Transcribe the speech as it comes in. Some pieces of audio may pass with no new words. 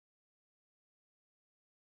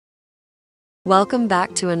Welcome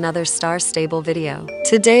back to another 𝗲𝗶𝗃𝗃 video.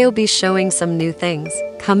 Today I'll be showing some new things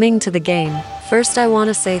coming to the game. First I want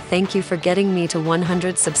to say thank you for getting me to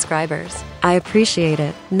 100 subscribers. I appreciate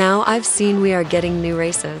it. Now I've seen we are getting new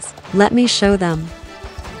races. Let me show them.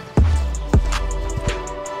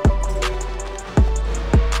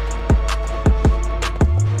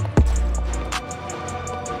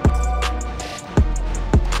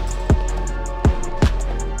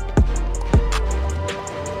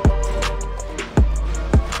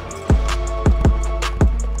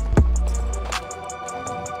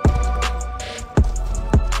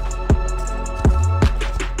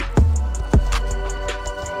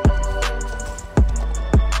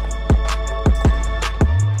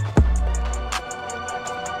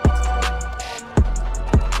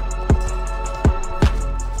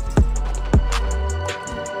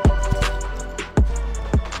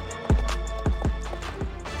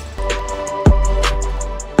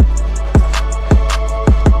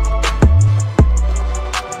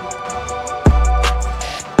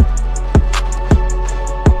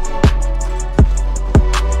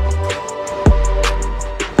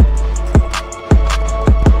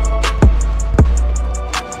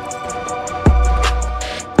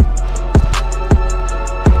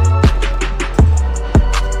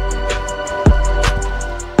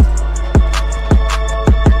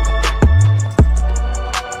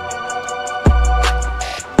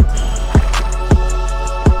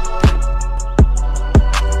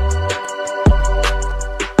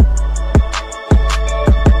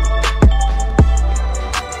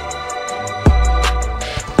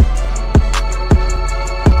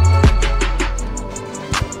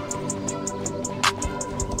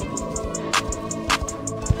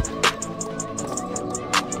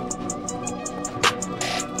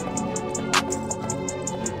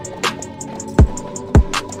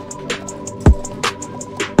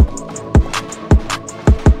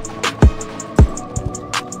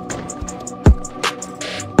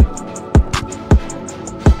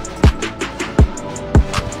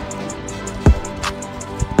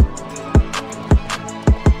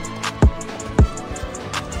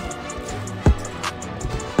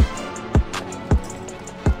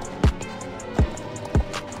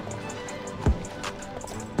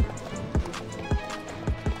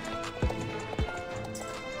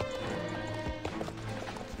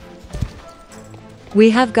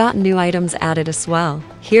 We have got new items added as well.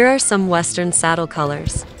 Here are some Western saddle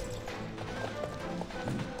colors.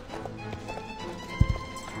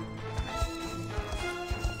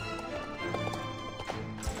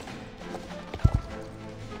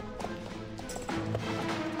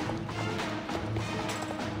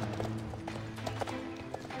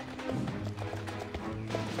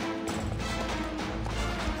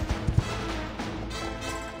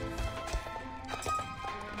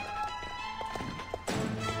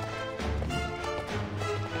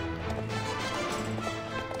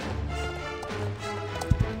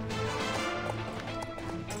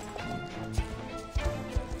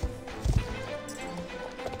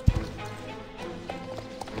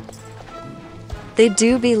 They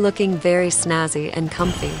do be looking very snazzy and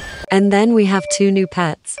comfy. And then we have two new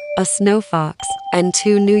pets, a snow fox and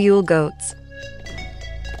two new Yule goats.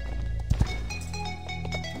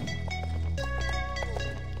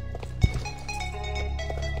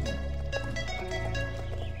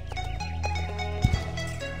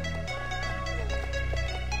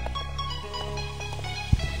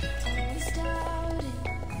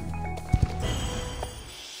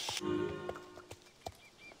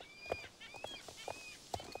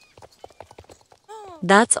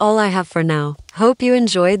 That's all I have for now. Hope you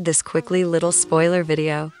enjoyed this quickly little spoiler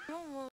video.